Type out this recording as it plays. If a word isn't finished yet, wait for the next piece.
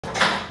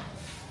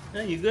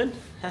Oh, you good?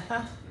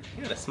 Haha.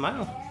 You got a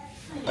smile.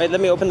 Wait,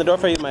 let me open the door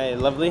for you, my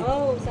lovely.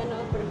 Oh,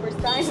 sana for the first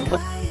time.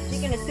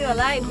 Chicken is still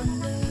alive.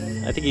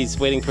 I think he's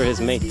waiting for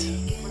his mate.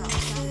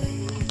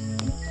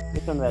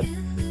 Get some red.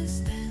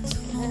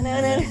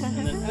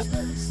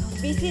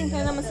 Busy ka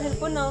naman sa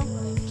cellphone, no?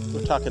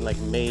 We're talking like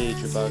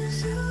major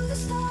bugs.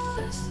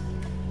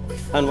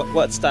 And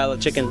what style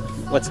of chicken?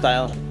 What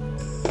style?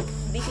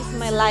 This is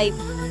my life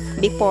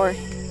before.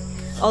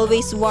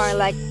 Always war,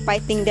 like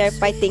fighting there,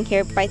 fighting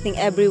here, fighting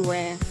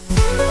everywhere.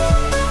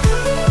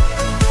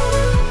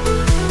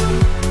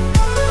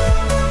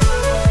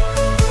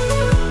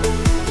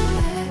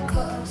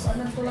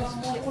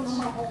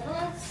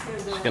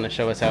 She's gonna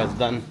show us how it's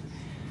done.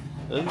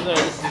 This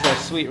is our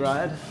sweet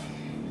ride.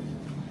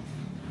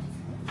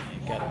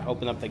 Gotta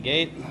open up the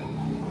gate.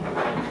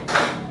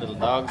 Little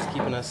dog's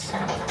keeping us.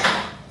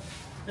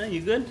 Oh,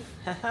 you good?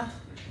 Haha.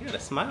 You got a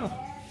smile.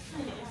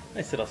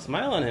 Nice little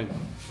smile on him.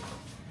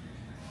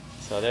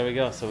 So there we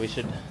go. So we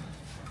should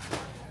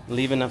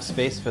leave enough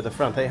space for the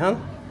front, hey,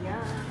 hon?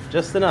 Yeah.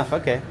 Just enough,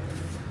 okay.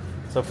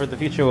 So for the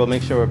future, we'll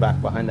make sure we're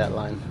back behind that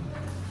line.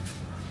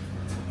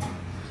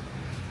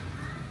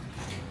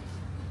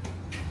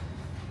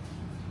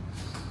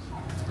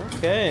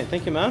 Okay,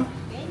 thank you, ma'am.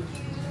 Thank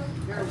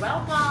you. You're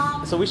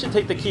welcome. So we should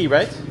take the key,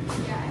 right?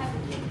 Yeah, I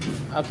have the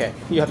key. Okay,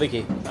 you have the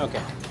key.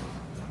 Okay.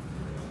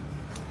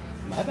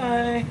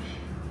 Bye-bye.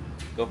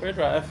 Go for a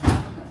drive.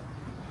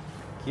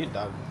 Cute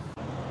dog.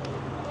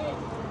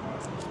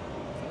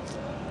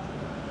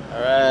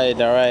 All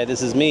right.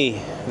 This is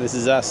me. This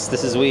is us.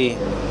 This is we.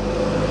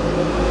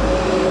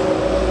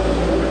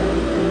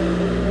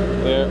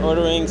 We're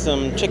ordering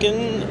some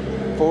chicken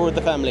for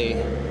the family.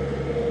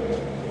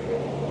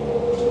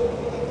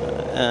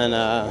 And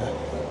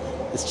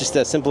it's just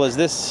as simple as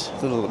this.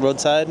 Little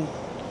roadside.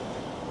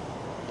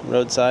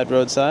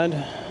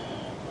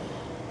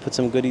 Put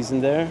some goodies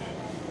in there.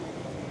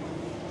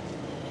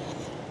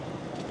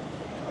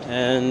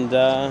 And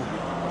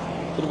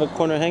bit of a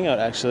corner hangout,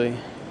 actually.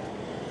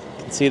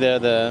 You can see there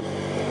the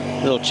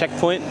little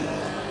checkpoint.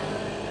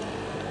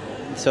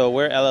 So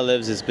where Ella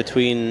lives is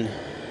between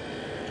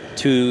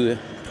two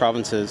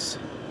provinces.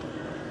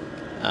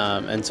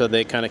 And so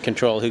they kind of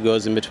control who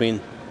goes in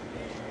between.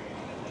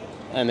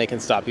 And they can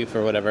stop you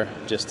for whatever,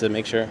 just to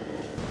make sure.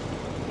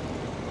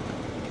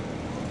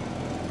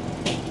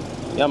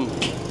 Yum.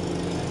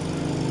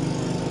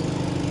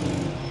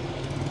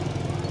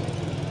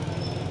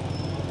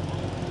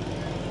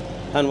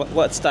 And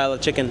what style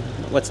of chicken?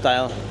 What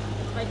style?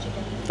 Fried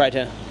chicken.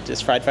 Fried,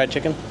 just fried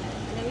chicken? And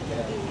then we can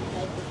do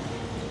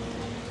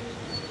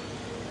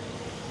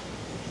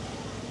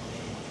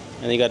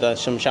like And you got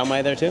some shao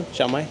mai there too?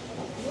 Shao mai?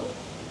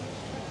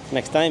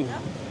 Next time.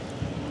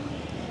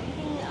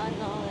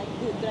 like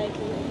good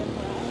drive-thru.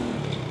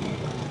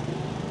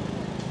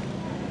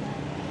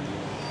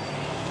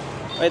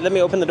 Wait, let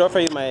me open the door for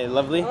you, my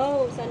lovely.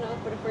 Oh, sana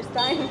for the first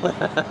time.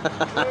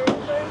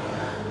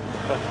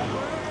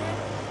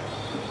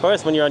 Of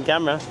course, when you're on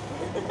camera.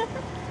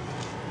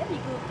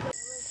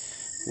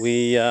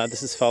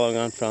 This is following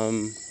on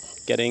from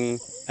getting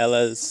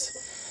Ella's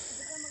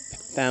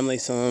family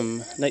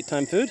some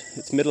nighttime food.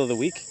 It's middle of the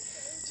week,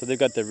 so they've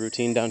got their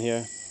routine down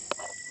here.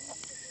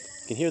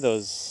 You can hear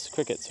those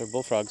crickets or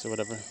bullfrogs or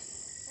whatever.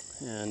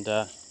 And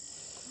I'll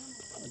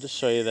just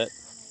show you that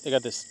they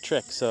got this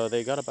trick. So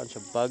they got a bunch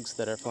of bugs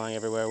that are flying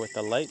everywhere with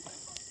the light.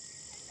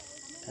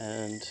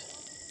 And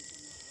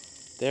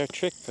their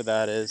trick for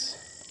that is,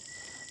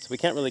 so we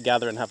can't really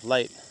gather and have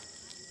light.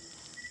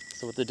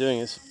 So what they're doing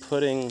is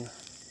putting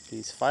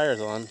these fires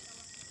on,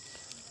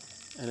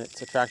 and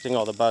it's attracting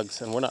all the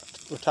bugs. And we're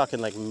talking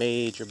like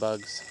major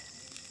bugs.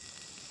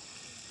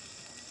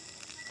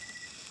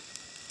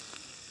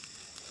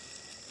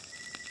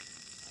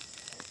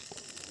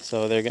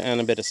 So they're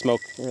and a bit of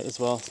smoke as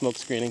well, smoke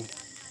screening.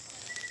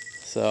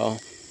 So,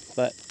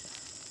 but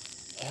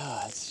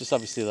yeah, it's just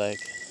obviously like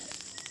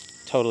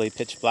totally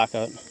pitch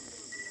blackout.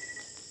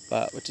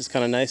 But which is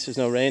kind of nice. There's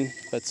no rain,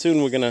 but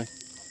soon we're gonna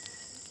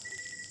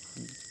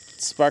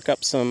spark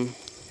up some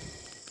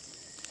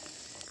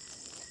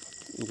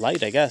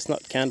light, I guess,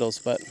 not candles,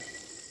 but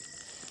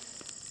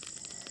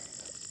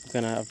we're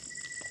gonna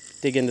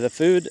dig into the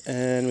food,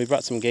 and we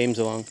brought some games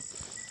along.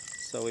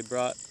 So we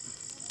brought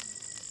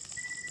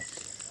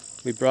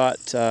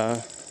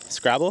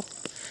Scrabble.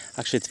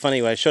 Actually, it's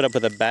funny, I showed up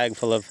with a bag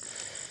full of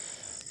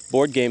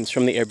board games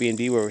from the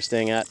Airbnb where we're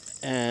staying at,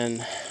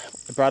 and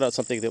I brought out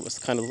something that was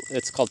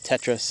it's called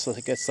Tetris.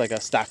 It's like a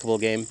stackable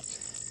game.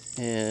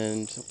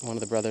 And one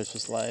of the brothers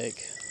was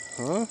like,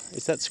 huh?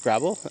 Is that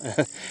Scrabble?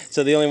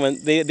 So the only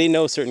one, they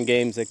know certain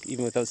games, like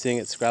even without seeing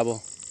it,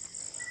 Scrabble.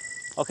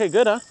 Okay,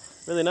 good, huh?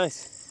 Really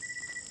nice.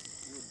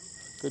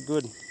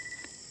 Good.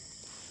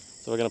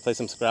 So we're gonna play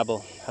some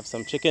Scrabble, have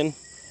some chicken.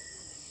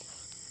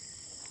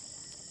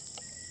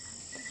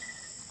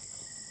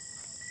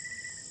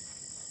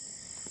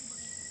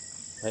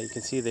 You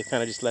can see they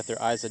kind of just let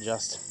their eyes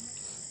adjust.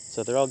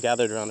 So they're all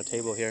gathered around a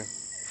table here.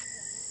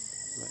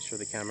 I'm not sure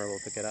the camera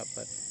will pick it up,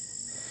 but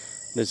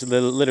there's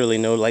literally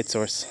no light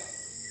source.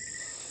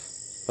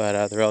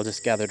 But they're all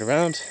just gathered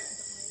around.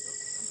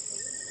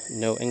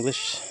 No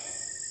English.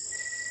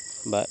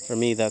 But for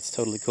me, that's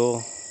totally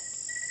cool.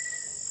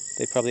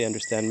 They probably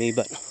understand me,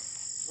 but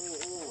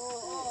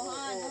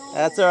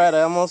that's alright.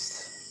 I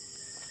almost.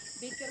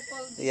 Be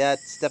careful. Yeah,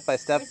 step by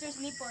step. Where's your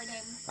slipper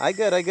then? I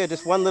good.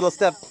 Just one little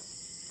step.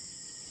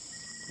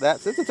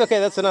 That's it. It's okay.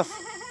 That's enough.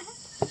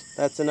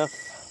 That's enough.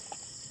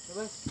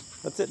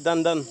 That's it.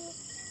 Done.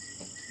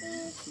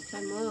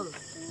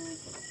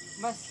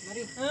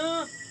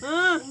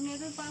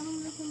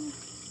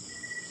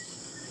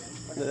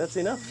 That's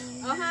enough.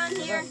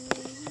 Here.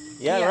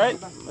 Yeah, right.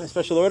 My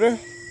special order.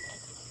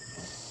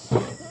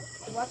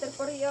 Water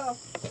for you.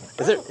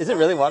 Is it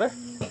really water?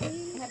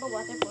 I have a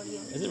water for you.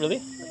 Is it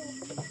really?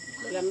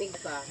 Lamig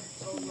pa.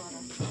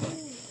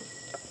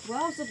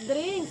 Wow, soft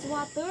drinks,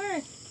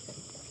 water.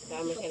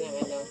 Dami siya ng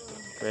ano.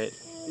 Great.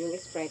 Yung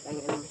Sprite ang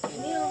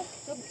ano.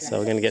 So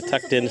we're gonna get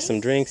tucked into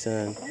some drinks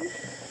and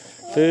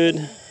food.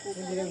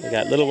 We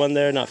got little one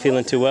there, not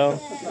feeling too well.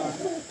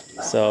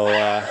 So,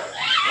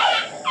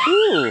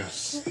 ooh,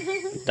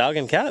 dog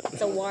and cat.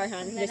 It's a war,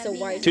 hon. There's a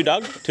war. Two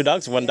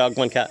dogs, one dog,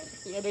 one cat.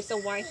 Yeah, there's a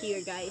war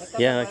here, guys.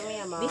 Yeah.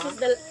 This is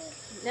the.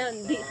 No,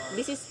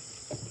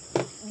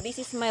 this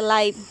is my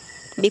life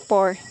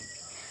before.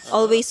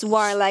 Always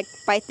war, like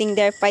fighting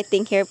there,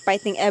 fighting here,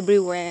 fighting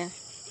everywhere.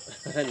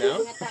 Now?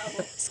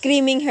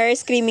 Screaming here,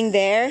 screaming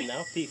there.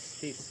 Now, peace.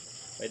 Wait,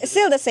 It's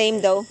still the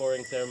same though.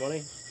 pouring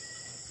ceremony.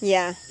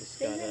 Yeah. Just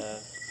got,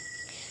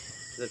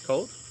 is it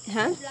cold?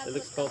 Huh? It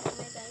looks cold.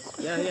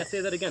 Yeah.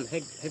 Say that again.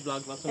 Hey,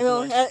 vlog. Welcome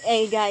Oh, to my.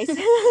 hey guys.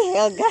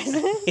 Hey guys.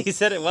 He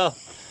said it well.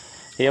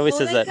 He always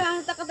says that.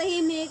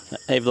 Takatahimik.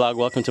 Hey, vlog.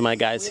 Welcome to my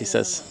guys. He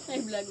says.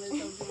 Hey vlog,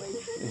 welcome to my.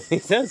 He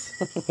says.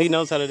 He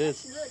knows how it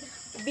is.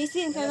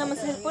 Busy ka naman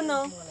sa cellphone,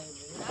 no?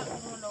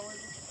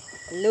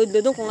 Load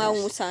doon kung nga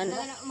umusan.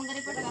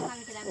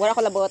 Wala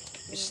ko labot.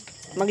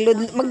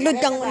 Mag-load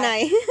kang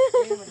unay.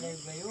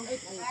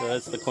 So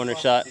that's the corner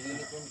shot. Got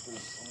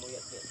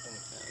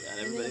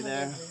everybody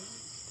there.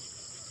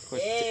 Of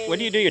course, where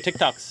do you do your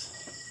TikToks?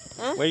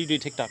 Huh? Where do you do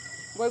TikTok?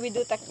 Where we do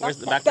TikTok. Where's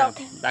the background?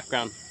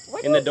 Background.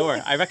 In the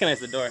door. I recognize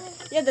the door.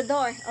 Yeah, the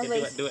door. Okay,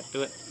 Always. do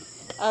it.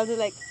 I'll do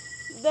like.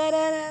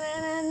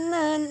 And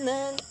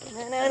then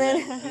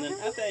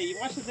Ate, you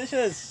wash the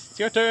dishes. It's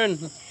your turn.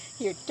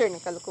 Your turn,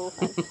 kalukuhan.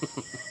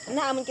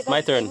 Naaman kita.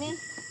 My turn.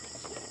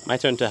 My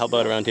turn to help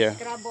out around here.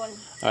 Scrabble. All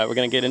right, we're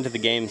gonna get into the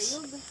games.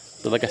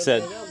 So like I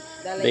said,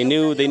 they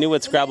knew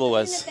what Scrabble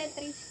was.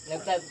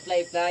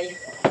 Fly.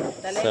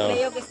 So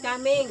is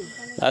coming.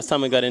 last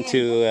time we got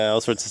into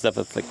all sorts of stuff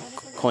with like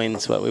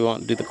coins, but we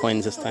won't do the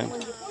coins this time.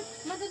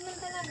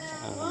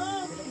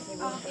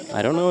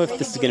 I don't know if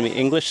this is gonna be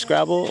English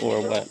Scrabble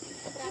or what.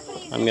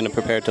 I'm gonna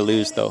prepare to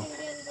lose though.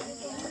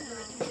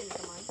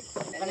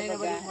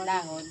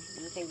 Dahon.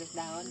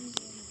 Dahon.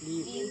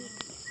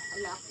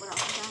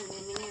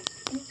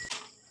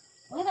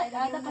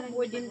 Dapat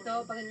board din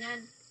to, pag ganyan.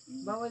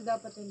 Bawal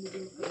dapat yung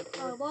bibili ko.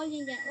 Oh, bawal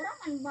din dyan. Orang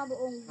man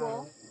babuong bo.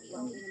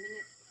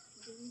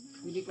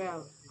 Hindi pa yaw.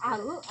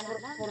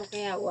 Puro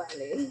kaya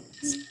wala.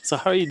 So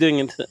how are you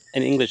doing in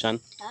English, hon?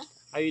 Huh?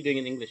 How are you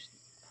doing in English?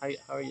 How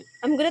are you?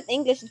 I'm good at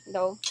English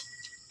though.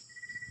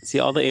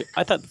 See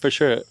I thought for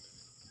sure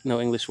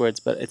no English words,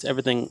 but it's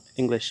everything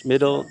English.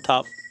 Middle,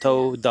 top,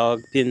 toe,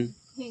 dog, pin.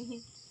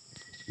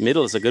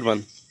 Middle is a good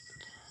one.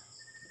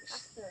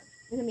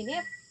 In a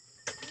minute.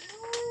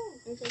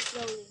 So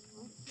slowly.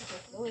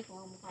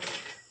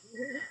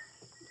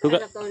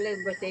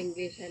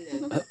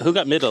 Who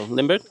got middle?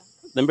 Limbert?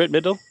 Limbert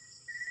middle?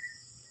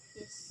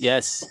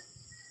 Yes.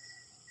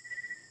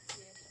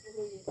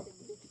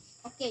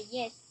 Okay,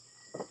 yes.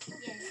 Yes,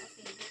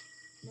 okay.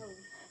 No.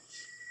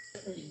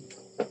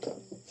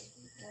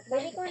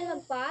 Pwede ko na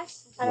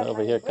mag-pass? Not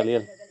over here,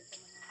 Khalil.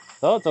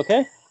 So it's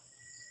okay.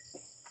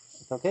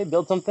 It's okay.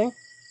 Build something.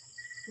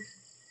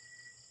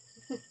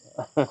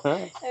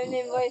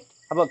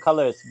 How about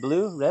colors?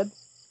 Blue, red,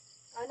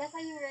 Oh,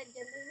 nasa yung red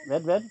dyan.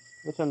 red.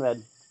 Which one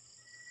red?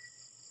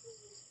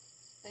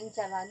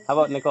 How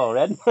about Nicole?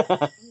 Red.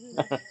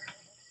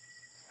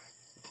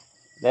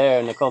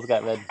 There, Nicole's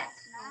got red.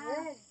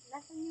 Red.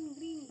 Nasa yung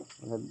green.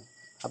 Red.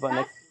 How about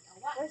next?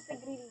 Where's the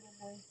green,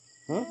 boy?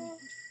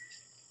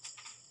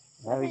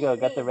 There we go.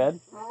 Got the red.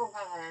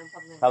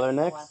 Color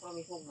next.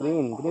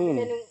 Green. Green?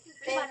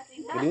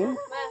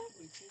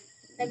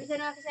 Sabi sa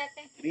mga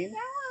kasete. Green.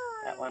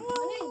 That one.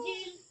 Ano yung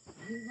Jill?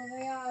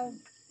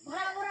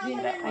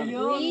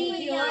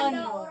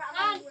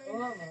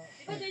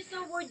 But there's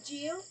no word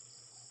Jill.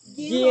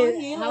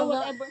 Jill or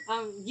whatever.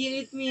 Jill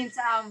it means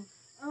Jill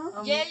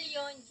yun, Jill.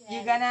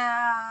 you gonna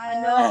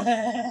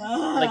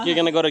Like you're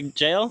gonna go to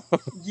jail?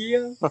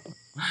 Jill.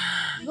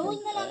 Gawin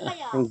na lang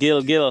kaya.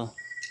 Gill.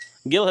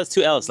 Gill has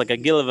two L's, like a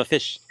gill of a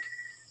fish.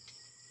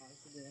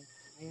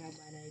 I have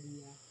an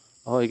idea.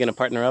 Oh, you're gonna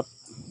partner up,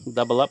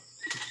 double up.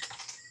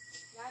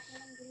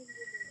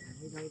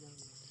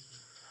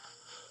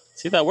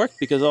 See, that worked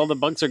because all the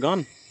bugs are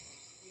gone.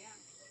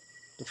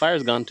 The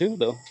fire's gone too,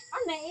 though. Ah,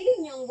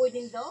 nailing niyo ang board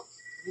din to?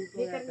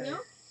 Later niyo?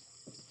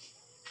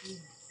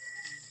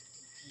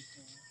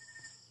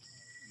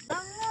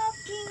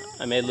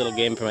 I made a little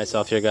game for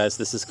myself here, guys.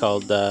 This is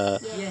called Yeah.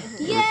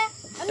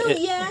 Ano,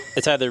 yeah.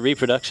 it's either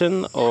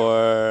reproduction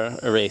or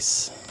a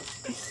race.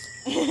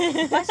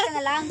 Pass ka na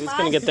lang. Who's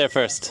gonna get there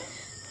first?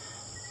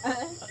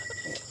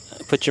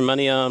 Put your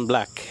money on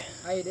black.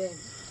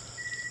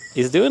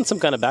 He's doing some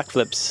kind of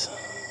backflips.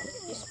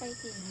 Just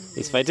fighting.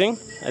 He's fighting?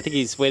 I think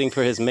he's waiting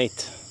for his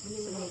mate.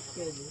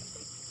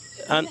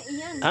 And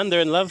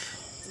they're in love?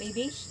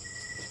 Maybe.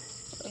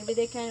 Maybe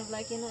they kind of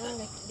like, you know,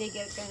 like they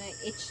get kind of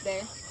itch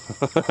there.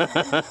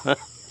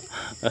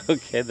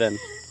 Okay then.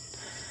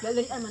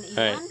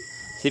 Alright.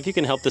 See if you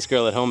can help this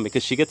girl at home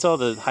because she gets all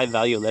the high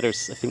value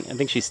letters. I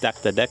think she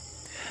stacked the deck.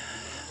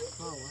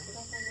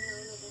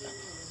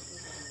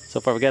 So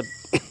far we got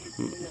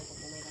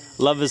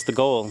love is the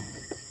goal.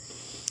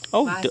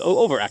 Oh,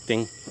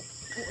 overacting.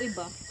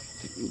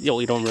 Yo,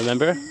 you don't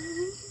remember?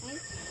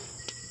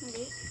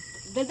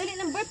 Dali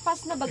ng bird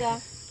pass na baga.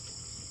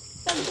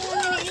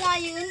 Tagpunan na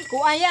ilayon.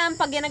 Kung ayan,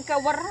 pag yan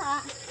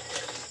nagkawara.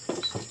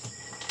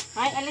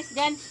 Ay, alis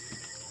dyan.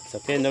 It's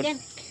okay, no.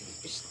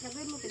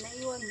 Sabi mo,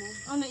 pinaiwan mo.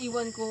 Oh,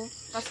 naiwan ko.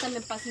 Tapos kami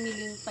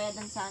pasimilin payad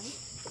ang saan.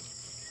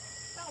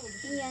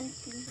 Iyan.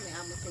 May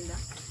amo sila.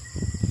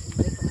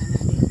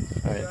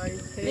 Alright.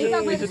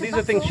 These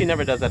are things she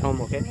never does at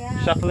home, okay?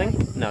 Shuffling?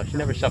 No, she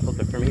never shuffled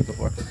it for me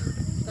before.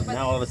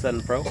 Now all of a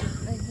sudden pro.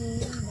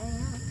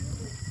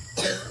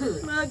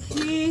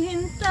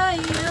 Maghihintay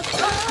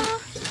ako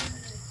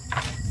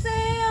sa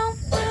iyong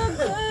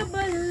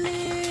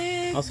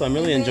pagbabalik. Also, I'm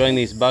really enjoying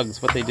these bugs.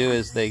 What they do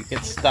is they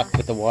get stuck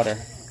with the water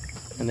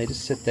and they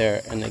just sit there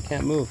and they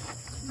can't move.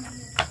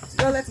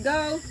 Let's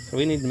go. So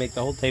we need to make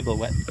the whole table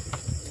wet.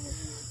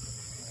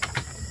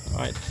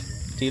 Alright.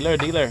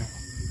 Dealer.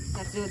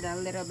 Let's do that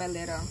little by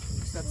little.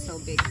 It's not so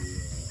big.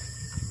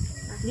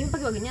 Hindi mo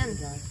pagawa ganyan.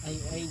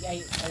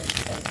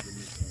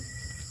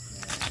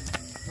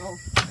 Oh.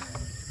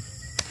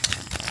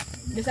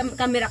 Doon sa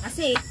camera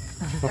kasi.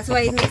 That's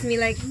why it makes me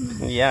like...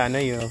 Yeah, I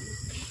know you.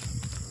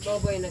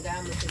 Boboy,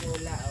 nag-aamo si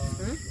Lola, oh.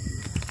 Hmm?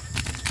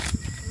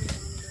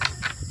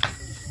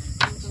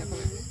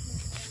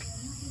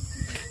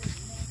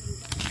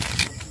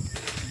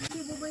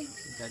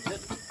 That's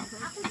it.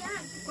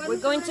 We're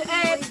going to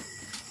eat.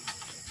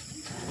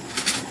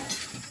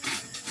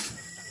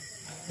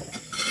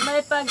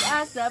 May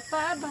pag-asa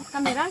pa ba?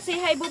 Camera, say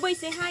hi, Buboy,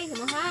 say hi.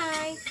 Hello,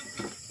 hi.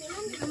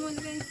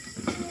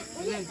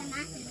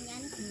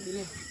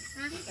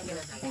 Can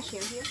I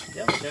share here?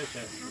 Yeah, sure.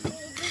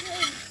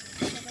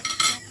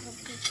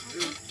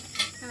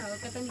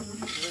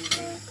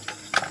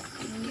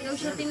 Ikaw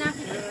siya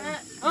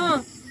tinakita. Oh,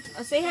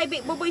 say hi,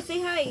 Buboy,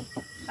 say hi.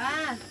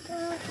 Pa!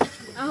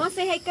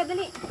 Say hi ka,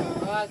 dali.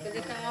 Oh,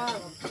 kaya ka, oh.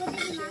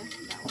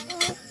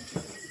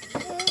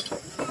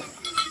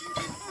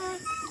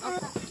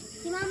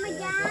 Si Mama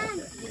dyan.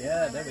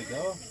 Yeah, there we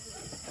go.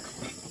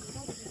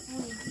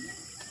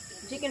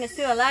 Chicken is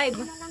still alive.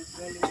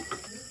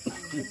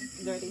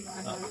 Dirty.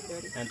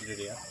 And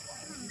dirty, yeah.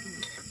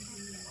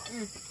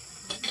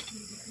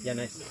 Yeah,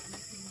 nice.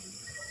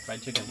 Fried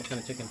chicken. What kind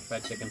of chicken?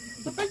 Fried chicken.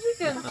 Super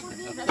chicken.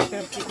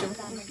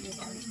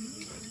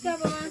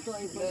 Saba man.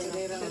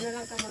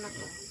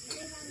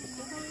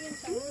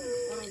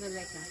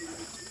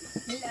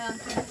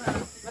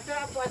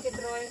 Masarap po, Ate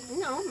Troy.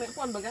 No, may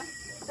kuwan baga.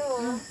 Ito,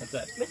 What's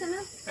that? Basta na.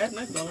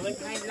 Nice, long leg.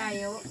 may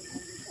layo.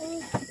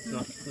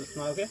 It's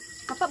not okay?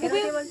 Papa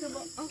Buboy.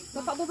 Oh,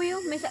 Papa Buboy,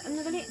 may sa ano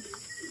dali.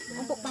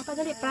 Opo, Papa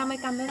dali para may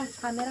camera.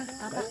 Papa.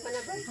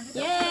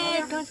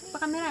 Yay, pa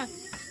camera.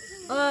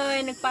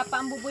 Oy, nagpapa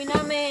ang buboy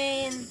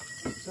namin.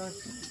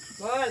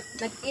 Bol!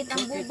 Nag-eat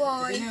ang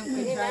buboy.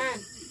 Hindi na.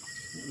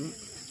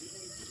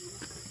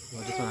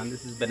 Well,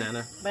 this is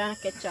banana. Banana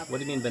ketchup.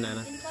 What do you mean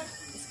banana?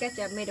 It's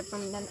ketchup made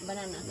from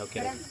banana. No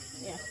kidding.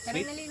 Yeah.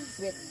 Sweet?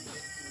 Sweet.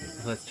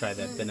 Let's try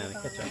that banana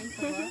ketchup.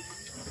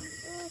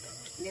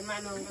 Hindi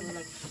manong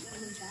like.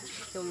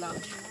 So long.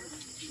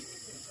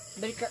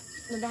 Balik ka.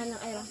 Nadahan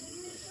ng ayra.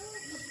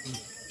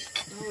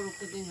 Nahulog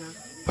ko din, ha?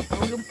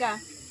 Mahulog ka.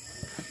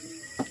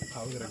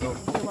 How we gonna go?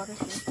 The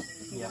water's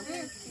here. Yeah.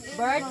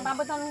 Bird,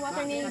 pabot ng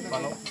water ni.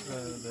 Follow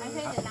the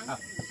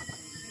half.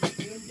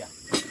 Yeah.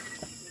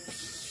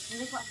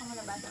 Hindi ko ako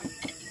malabasa.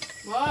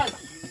 Bol!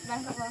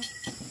 Basa ko.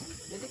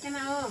 Dito ka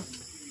na, oh.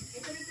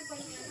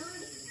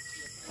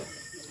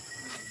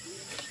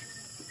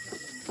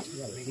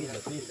 Yeah,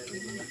 let's eat.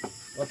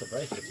 Lots of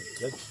rice, which is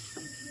good.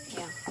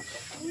 Yeah.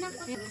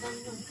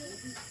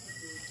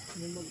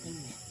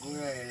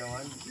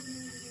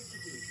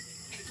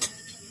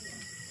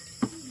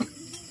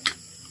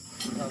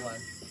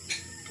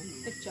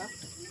 Ketchup.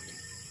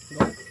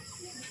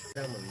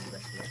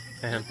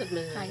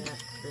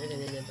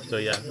 So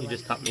yeah, he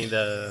just taught me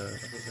the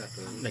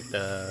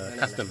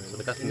custom. So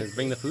the custom is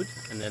bring the food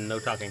and then no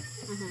talking,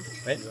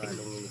 right?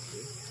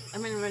 I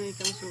mean, when it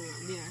comes to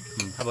dinner.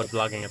 How about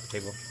vlogging at the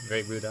table?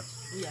 Very rude, huh?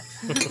 Yeah.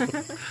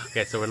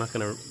 Okay, so we're not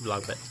gonna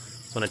vlog, but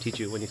just want to teach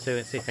you. When you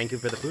say thank you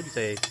for the food, you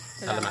say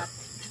salamat.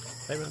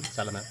 Say everyone,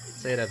 salamat.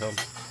 Say it at home.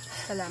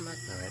 Salamat.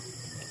 All right.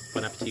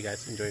 Bon appetit,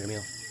 guys. Enjoy your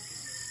meal.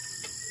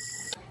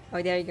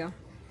 Oh, there you go.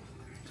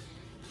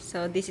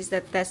 So this is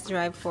the test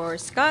drive for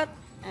Scott,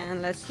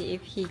 and let's see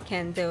if he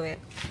can do it.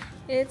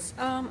 It's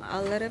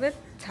a little bit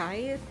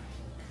tight,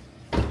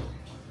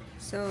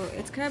 so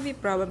it's gonna be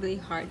probably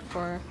hard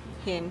for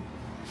him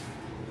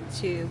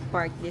to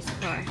park this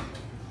car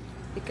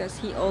because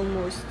he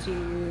almost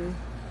to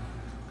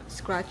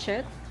scratch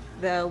it,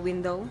 the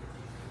window,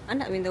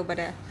 not window but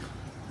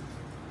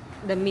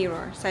the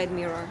mirror, side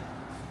mirror.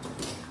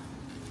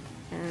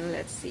 And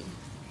let's see.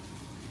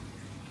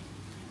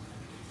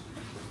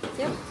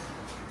 Yep.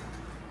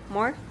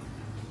 More.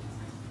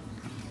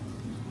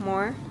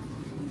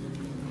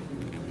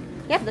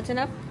 Yep, that's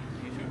enough.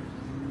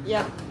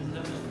 Yeah.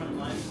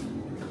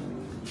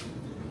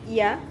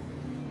 Yeah.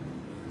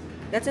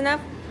 That's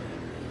enough.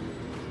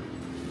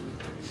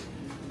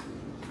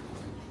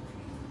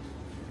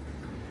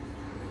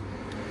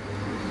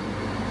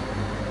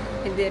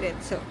 I did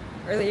it. So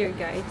earlier,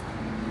 guys,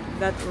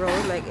 that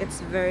road, like,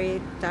 it's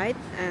very tight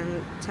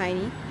and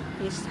tiny.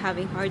 He's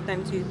having hard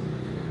time to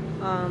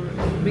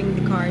bring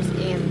the cars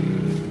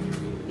in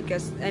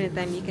because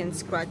anytime you can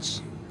scratch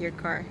your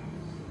car.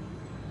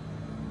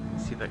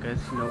 See that, guys?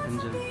 No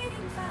engine.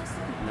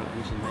 No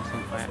engine, nice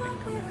and quiet. I can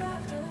come in.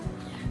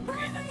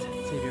 Okay, that's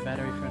it. Save your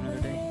battery for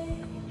another day.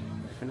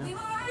 For now.